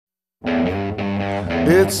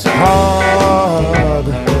It's hard.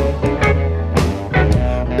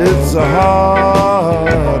 It's a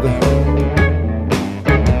hard.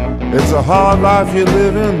 It's a hard life you're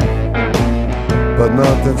living, but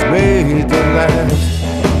nothing's made to last.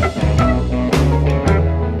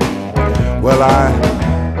 Well, I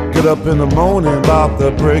get up in the morning about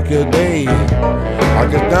the break of day. I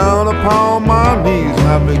get down upon my knees and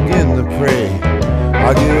I begin to pray.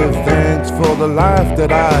 I give thanks for the life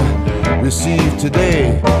that I received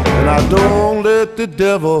today, and I don't let the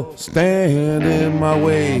devil stand in my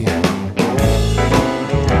way.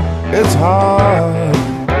 It's hard.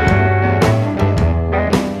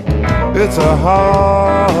 It's a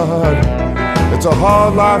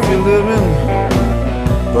hard life you're living,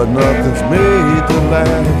 but nothing's made to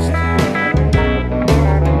last.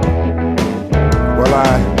 Well,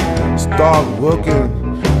 I start working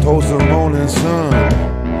towards the morning sun.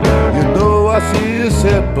 You know I see it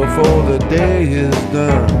set before the day is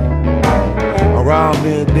done. Around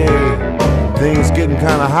midday, things getting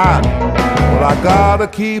kinda hot. But I gotta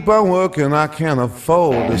keep on working, I can't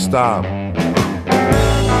afford to stop.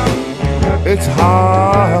 It's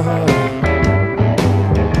hard.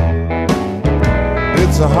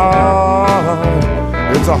 It's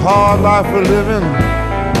a hard life we're living,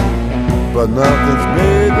 but nothing's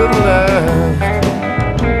made to last.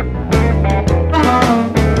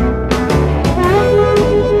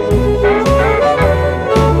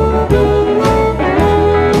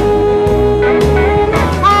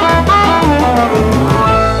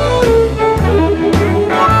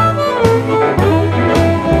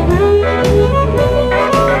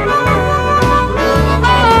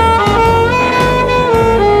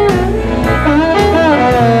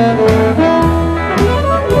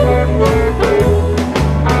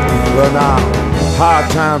 Hard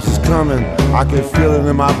times is coming, I can feel it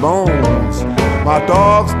in my bones. My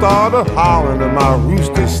dog started howling and my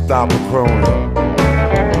rooster stopped crowing.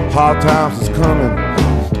 Hard times is coming,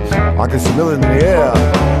 I can smell it in the air.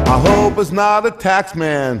 I hope it's not a tax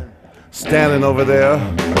man standing over there.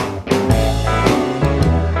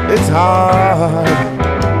 It's hard.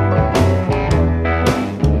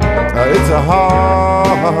 It's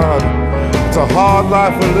a hard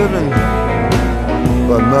life we're living,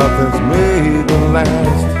 but nothing's made to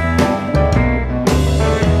last.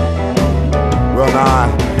 Well, I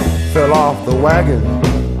fell off the wagon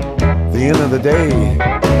the end of the day.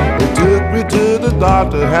 They took me to the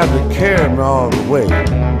doctor, had to carry me all the way.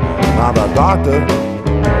 Now the doctor,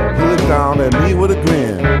 he looked down at me with a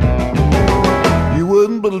grin. You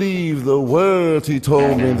wouldn't believe the words he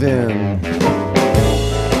told me then.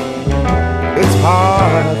 It's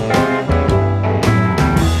hard.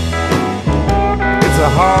 It's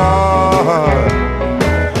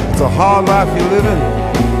a hard life you're living,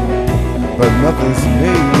 but nothing's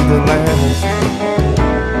made to last.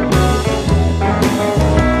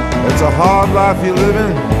 It's a hard life you're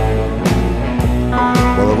living,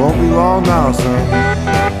 well, it won't be long now, son.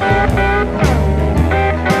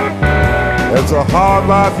 It's a hard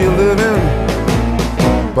life you're living,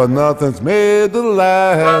 but nothing's made to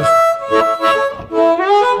last.